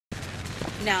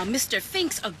Now, Mr.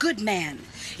 Fink's a good man.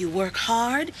 You work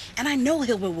hard, and I know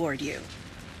he'll reward you.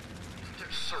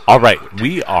 Alright,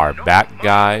 we are back,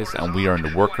 guys, and we are in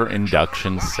the Worker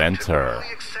Induction Center.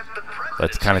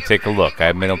 Let's kind of take a look. I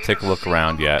haven't been able to take a look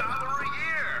around yet.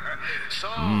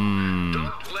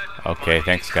 Okay,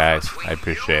 thanks, guys. I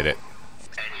appreciate it.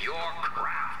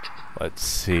 Let's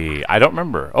see. I don't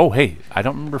remember. Oh, hey, I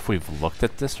don't remember if we've looked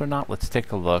at this or not. Let's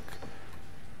take a look.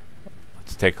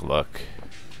 Let's take a look.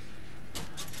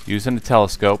 Using the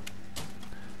telescope.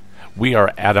 We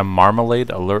are at a Marmalade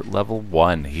Alert Level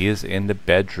 1. He is in the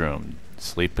bedroom,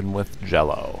 sleeping with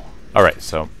Jello. Alright,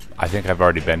 so I think I've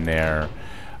already been there.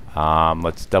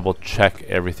 Let's double check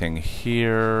everything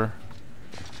here.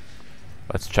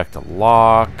 Let's check the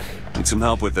lock. Need some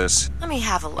help with this. Let me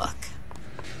have a look.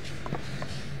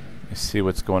 Let's see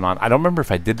what's going on. I don't remember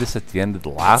if I did this at the end of the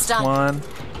last one.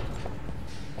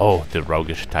 Oh, the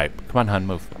roguish type. Come on, hun,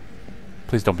 move.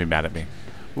 Please don't be mad at me.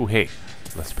 Ooh, hey.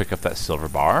 Let's pick up that silver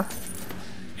bar.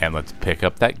 And let's pick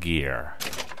up that gear.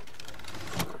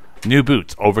 New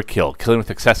boots. Overkill. Killing with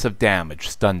excessive damage.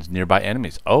 Stuns nearby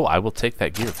enemies. Oh, I will take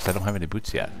that gear because I don't have any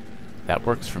boots yet. That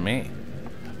works for me.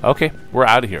 Okay, we're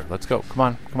out of here. Let's go. Come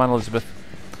on. Come on, Elizabeth.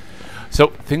 So,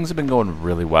 things have been going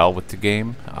really well with the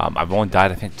game. I've only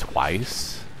died, I think,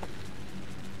 twice.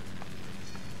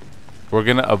 We're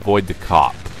going to avoid the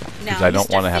cop. Because I don't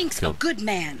want to have to kill. Now, Mr. Fink's a good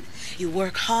man. You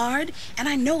work hard, and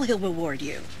I know he'll reward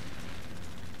you.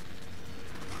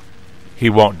 He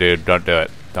won't, dude. Don't do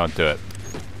it. Don't do it.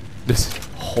 This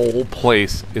whole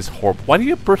place is horrible. Why do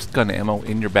you have burst gun ammo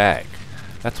in your bag?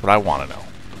 That's what I want to know.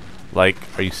 Like,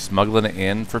 are you smuggling it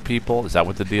in for people? Is that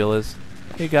what the deal is?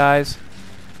 Hey, guys.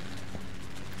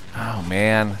 Oh,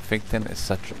 man. Finkton is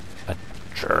such a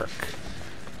jerk.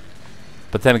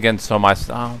 But then again, so am I.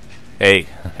 Oh, hey.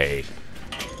 Hey.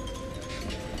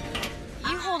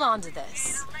 On to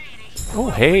this. Oh,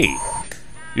 hey.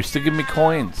 You're still giving me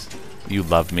coins. You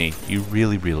love me. You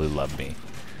really, really love me.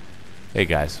 Hey,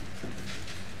 guys.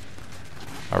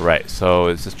 Alright, so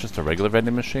is this just a regular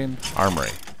vending machine?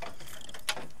 Armory.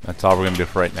 That's all we're going to do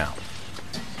for right now.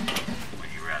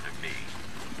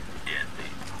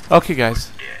 Okay,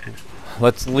 guys.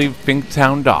 Let's leave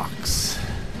Finktown docks.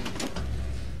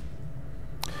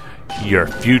 Your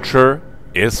future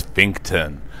is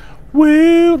Finkton.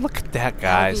 Woo! Look at that,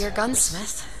 guys. You're a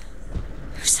gunsmith.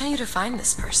 Who sent you to find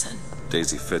this person?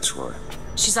 Daisy Fitzroy.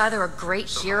 She's either a great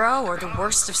hero or the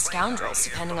worst of scoundrels,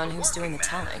 depending on who's doing the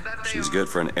telling. She's good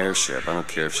for an airship. I don't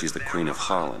care if she's the Queen of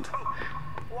Holland.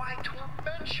 Why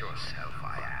torment yourself,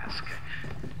 I ask?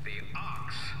 The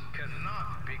ox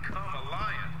cannot become a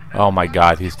lion. Oh my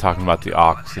god, he's talking about the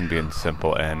ox and being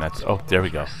simple, and that's... Oh, there we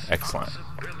go. Excellent.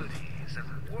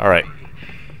 Alright.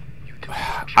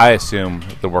 I assume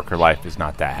the worker life is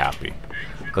not that happy.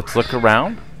 Let's look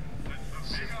around.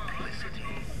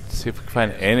 Let's see if we can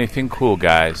find anything cool,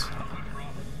 guys.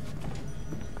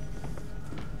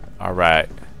 Alright.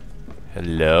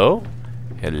 Hello?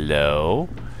 Hello?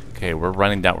 Okay, we're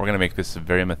running down. We're going to make this a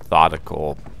very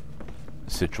methodical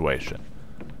situation.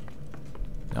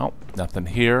 Nope, nothing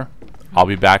here. I'll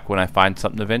be back when I find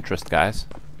something of interest, guys.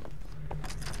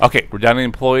 Okay, we're down to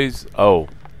employees. Oh.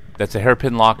 That's a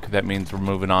hairpin lock. That means we're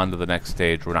moving on to the next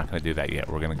stage. We're not going to do that yet.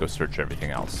 We're going to go search everything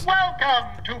else.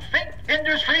 Welcome to Fink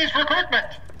Industries Recruitment.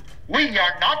 We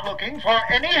are not looking for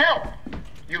any help.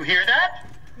 You hear that?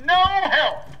 No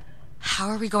help. How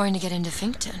are we going to get into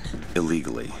Finkton?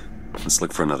 Illegally. Let's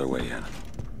look for another way in.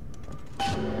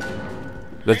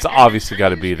 That's obviously got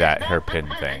to be that hairpin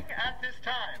thing.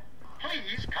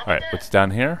 Alright, what's down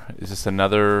here? Is this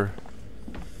another...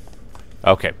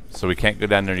 Okay, so we can't go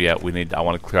down there yet. I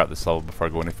want to clear out this level before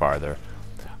I go any farther.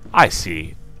 I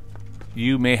see.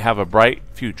 You may have a bright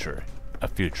future. A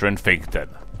future in Finkton.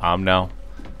 No.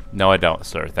 No, I don't,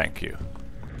 sir. Thank you.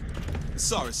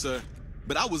 Sorry, sir,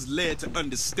 but I was led to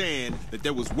understand that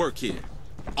there was work here.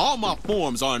 All my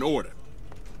forms are in order.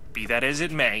 Be that as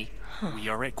it may, we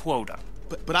are at quota.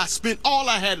 But I spent all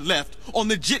I had left on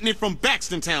the jitney from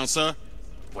Baxtontown, sir.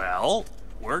 Well...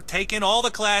 we're taking all the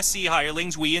Class C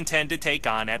hirelings we intend to take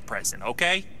on at present,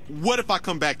 okay? What if I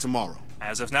come back tomorrow?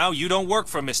 As of now, you don't work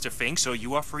for Mr. Fink, so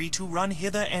you are free to run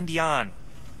hither and yon.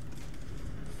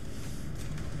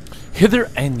 Hither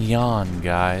and yon,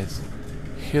 guys.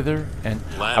 Hither and...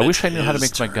 I wish I knew how to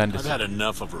make my gun... I've had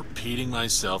enough of repeating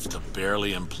myself to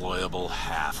barely employable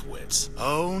half-wits.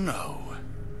 Oh, no.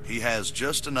 He has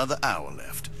just another hour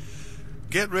left.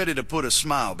 Get ready to put a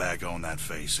smile back on that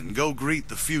face and go greet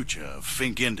the future of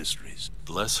Fink Industries.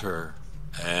 Bless her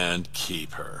and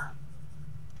keep her.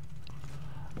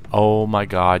 Oh my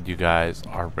god, you guys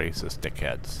are racist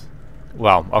dickheads.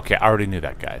 Well, okay, I already knew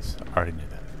that, guys. I already knew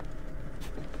that.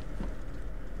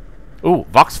 Ooh,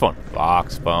 Vox phone.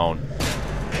 Vox phone.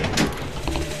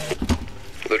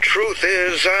 The truth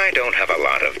is, I don't have a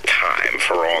lot of time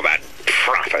for all that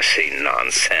prophecy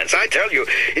nonsense. I tell you,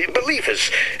 belief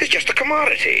is just a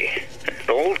commodity.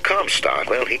 Old Comstock,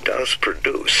 well, he does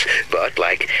produce, but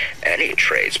like any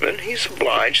tradesman, he's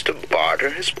obliged to barter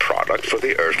his product for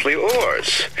the earthly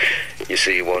ores. You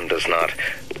see, one does not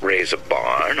raise a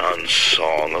barn on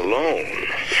song alone.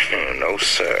 No,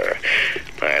 sir.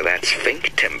 That's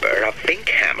Fink timber, a Fink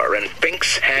hammer, and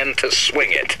Fink's hand to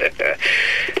swing it.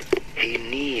 He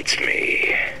needs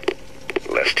me,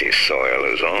 lest he soil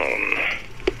his own.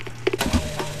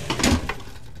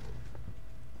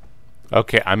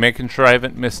 Okay, I'm making sure I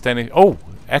haven't missed any. Oh,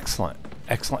 excellent.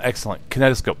 Excellent, excellent.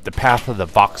 Kinetoscope, the path of the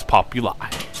Vox Populi.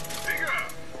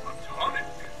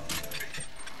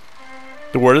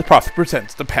 The word of the prophet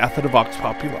presents the path of the Vox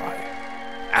Populi.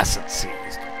 Asset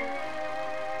seized.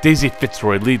 Daisy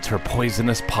Fitzroy leads her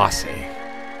poisonous posse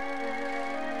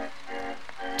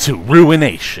to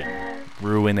ruination.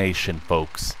 Ruination,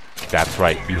 folks. That's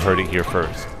right, you heard it here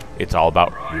first. It's all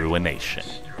about ruination.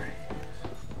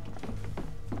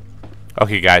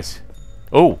 Okay, guys.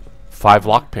 Oh, 5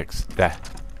 lockpicks. That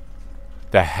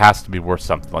has to be worth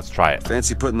something. Let's try it.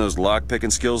 Fancy putting those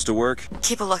lockpicking skills to work?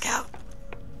 Keep a lookout.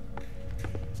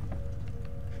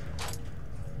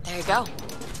 There you go.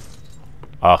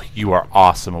 Oh, you are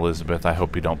awesome, Elizabeth. I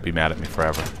hope you don't be mad at me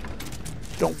forever.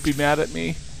 Don't be mad at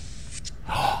me.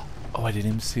 Oh, I didn't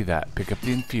even see that. Pick up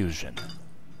the infusion.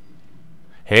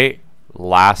 Hey,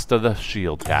 last of the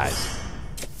shield, guys.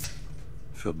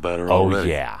 Feel better already.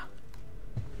 Oh, yeah.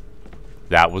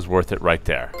 That was worth it right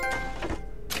there.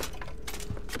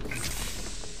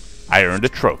 I earned a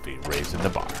trophy, raising the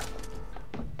bar.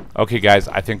 Okay, guys,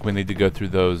 I think we need to go through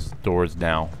those doors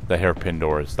now. The hairpin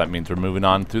doors. That means we're moving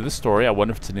on through the story. I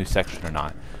wonder if it's a new section or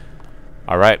not.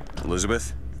 Alright.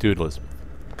 Elizabeth? Dude, Elizabeth.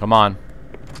 Come on.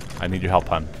 I need your help,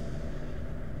 hon.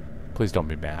 Please don't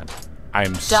be mad.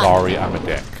 I'm sorry I'm a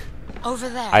dick. Over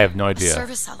there. I have no idea. A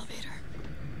service elevator.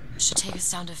 Should take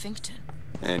us down to Finkton.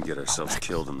 And get ourselves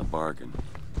killed in the bargain.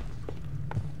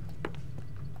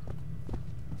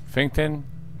 Finkton,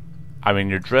 I mean,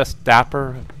 you're dressed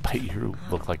dapper, but you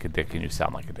look like a dick and you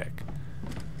sound like a dick.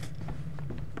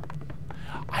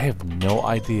 I have no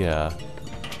idea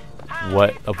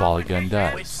what a volley gun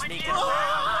does.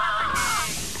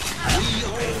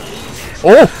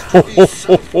 Oh! Ho, ho,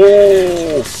 ho,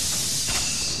 ho.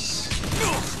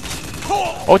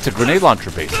 Oh, it's a grenade launcher,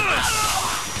 basically.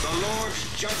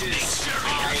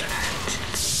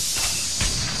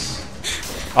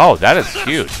 Oh, that is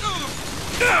huge.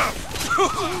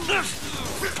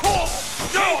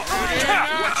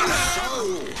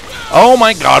 Oh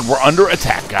my god, we're under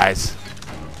attack, guys.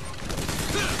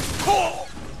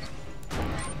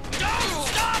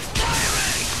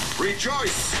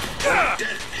 Rejoice!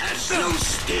 Death has no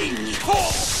sting.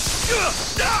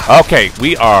 Okay,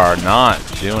 we are not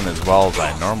doing as well as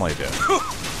I normally do.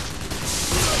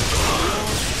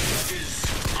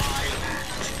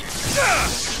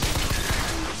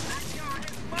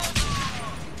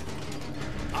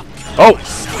 Oh,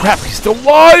 crap, he's still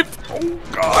alive! Oh,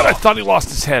 God, I thought he lost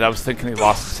his head. I was thinking he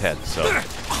lost his head, so...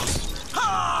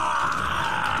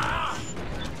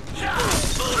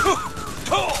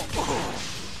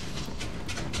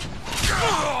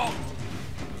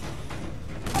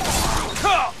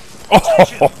 Oh, ho,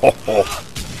 ho, ho, ho.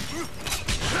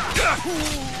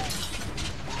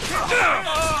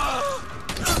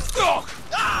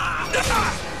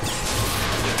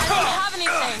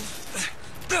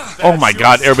 Oh my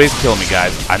god, everybody's killing me,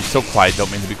 guys. I'm so quiet,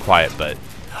 don't mean to be quiet, but...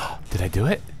 Did I do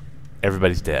it?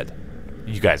 Everybody's dead.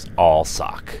 You guys all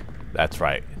suck. That's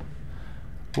right.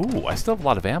 Ooh, I still have a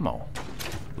lot of ammo.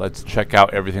 Let's check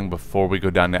out everything before we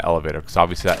go down the elevator, because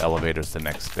obviously that elevator's the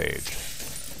next stage.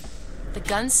 The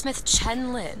gunsmith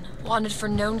Chen Lin wanted for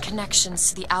known connections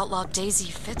to the outlaw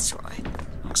Daisy Fitzroy.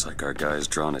 Looks like our guy's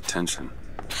drawn attention.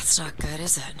 That's not good,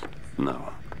 is it?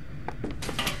 No.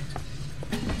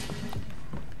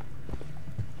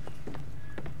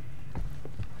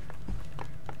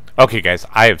 Okay, guys,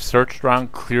 I have searched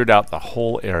around, cleared out the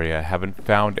whole area. Haven't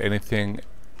found anything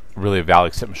really of value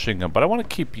except machine gun, but I want to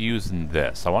keep using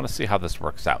this. I want to see how this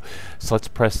works out. So let's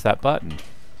press that button.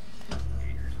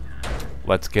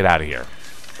 Let's get out of here.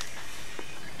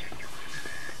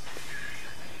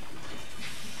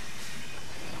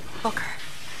 Booker,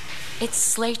 it's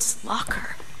Slate's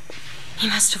locker. He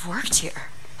must have worked here.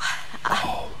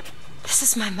 This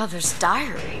is my mother's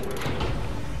diary.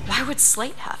 Why would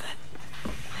Slate have it?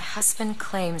 My husband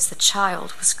claims the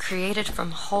child was created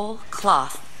from whole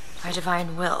cloth by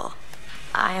divine will.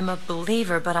 I am a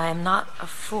believer, but I am not a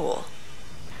fool.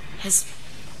 His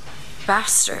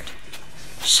bastard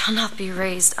shall not be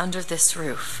raised under this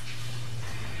roof.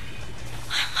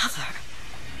 My mother.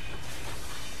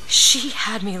 She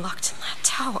had me locked in that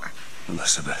tower.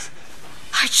 Elizabeth.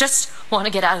 I just want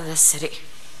to get out of this city.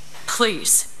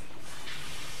 Please.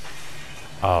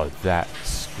 Oh, that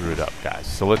screwed up, guys.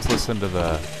 So let's listen to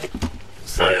the...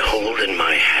 I hold in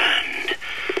my hand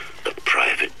the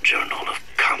private journal of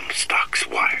Comstock's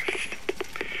wife.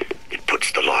 It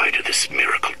puts the lie to this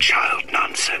miracle child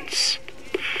nonsense.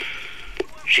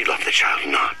 She loved the child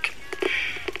not.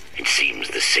 It seems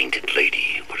the sainted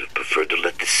lady would have preferred to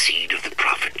let the seed of the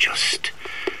prophet just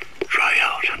dry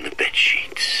out on the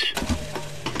bedsheets.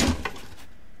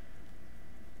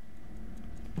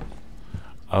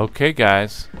 Okay,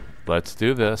 guys. Let's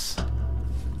do this.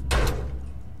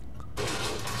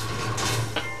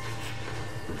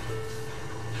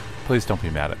 Please don't be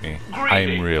mad at me.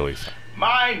 I'm really sorry.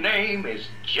 My name is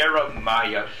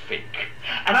Jeremiah Fink,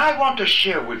 and I want to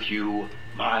share with you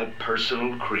my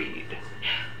personal creed.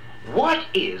 What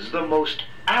is the most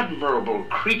admirable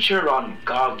creature on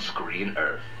God's green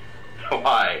earth?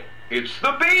 Why, it's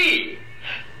the bee!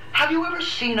 Have you ever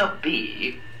seen a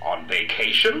bee on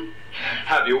vacation?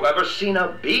 Have you ever seen a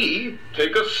bee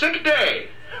take a sick day?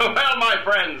 Well, my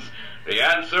friends, the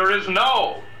answer is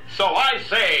no. So I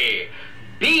say,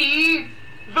 be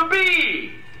the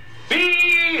bee!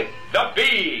 Be the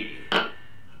bee!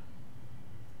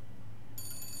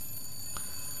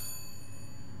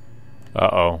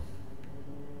 Uh-oh.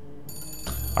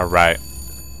 Alright.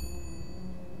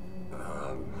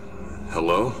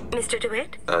 Hello? Mr.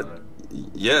 DeWitt?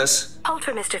 Yes? Hold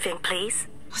for Mr. Fink, please.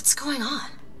 What's going on?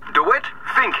 DeWitt,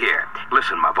 Fink here.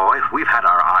 Listen, my boy, we've had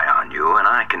our eye on you, and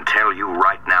I can tell you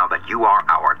right now that you are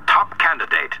our top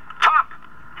candidate. Top!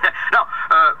 Now,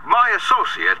 my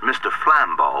associate, Mr.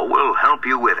 Flambeau, will help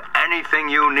you with anything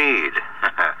you need.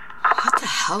 What the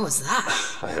hell was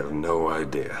that? I have no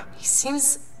idea. He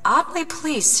seems oddly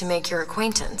pleased to make your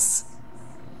acquaintance.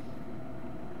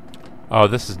 Oh,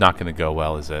 this is not going to go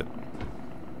well, is it?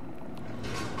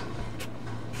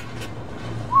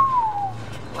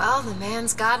 Well, the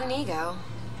man's got an ego.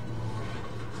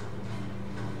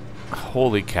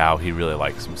 Holy cow, he really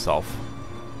likes himself.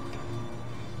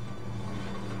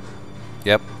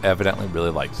 Yep, evidently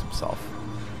really likes himself.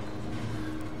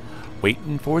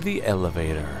 Waiting for the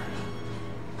elevator.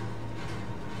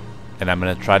 And I'm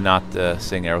going to try not to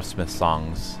sing Aerosmith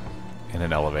songs in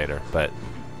an elevator, but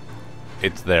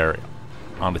it's there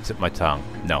on the tip of my tongue.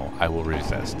 No, I will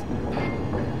resist.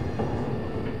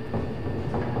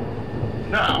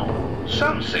 Now,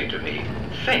 some say to me,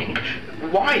 Fink,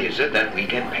 why is it that we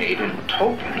get paid in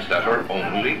tokens that are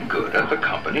only good at the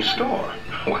company store?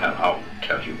 Well, I'll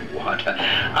tell you what,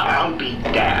 I'll be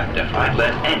damned if I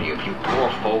let any of you poor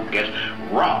folk get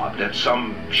robbed at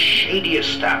some shady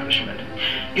establishment.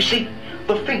 You see,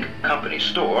 the Fink Company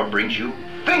store brings you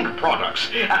Fink products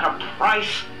at a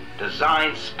price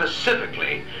designed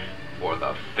specifically for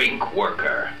the Fink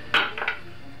worker.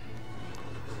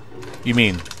 You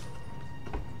mean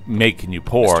making you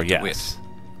poor? Mr. DeWitt, yes.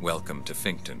 Welcome to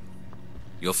Finkton.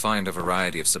 You'll find a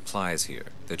variety of supplies here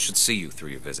that should see you through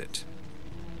your visit.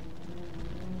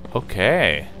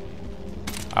 Okay.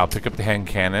 I'll pick up the hand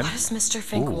cannon. What does Mr.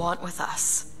 Fink want with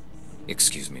us?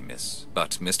 Excuse me, miss,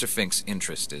 but Mr. Fink's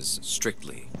interest is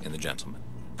strictly in the gentleman.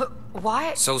 But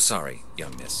why? So sorry,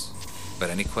 young miss, but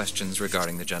any questions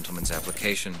regarding the gentleman's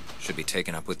application should be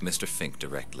taken up with Mr. Fink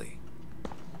directly.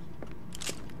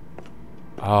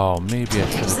 Oh, maybe I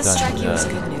should Does have this strike done you as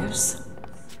that. good news?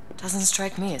 Doesn't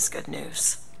strike me as good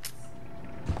news.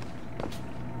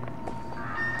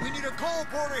 We need a coal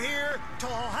porter here to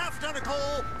haul half ton of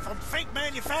coal from Fink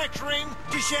Manufacturing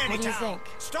to Shantytown. What do you think?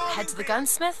 Head to the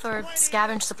gunsmith or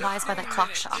scavenge supplies by that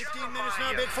clock shop? 15 minutes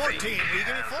now, bid 14. Will you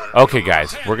give me 14? Okay,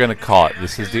 guys, we're going to call it.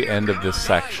 This is the end of this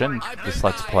section, this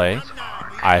Let's Play.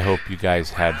 I hope you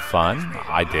guys had fun.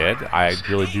 I did. I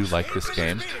really do like this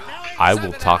game. I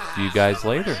will talk to you guys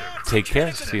later. Take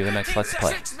care. See you in the next Let's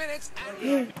Play.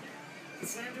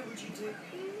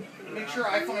 Make sure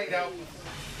I find out.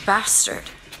 Bastard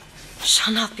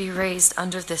shall not be raised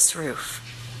under this roof.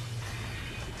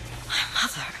 My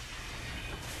mother.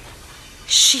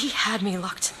 She had me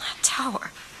locked in that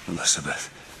tower. Elizabeth.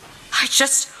 I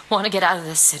just want to get out of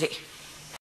this city.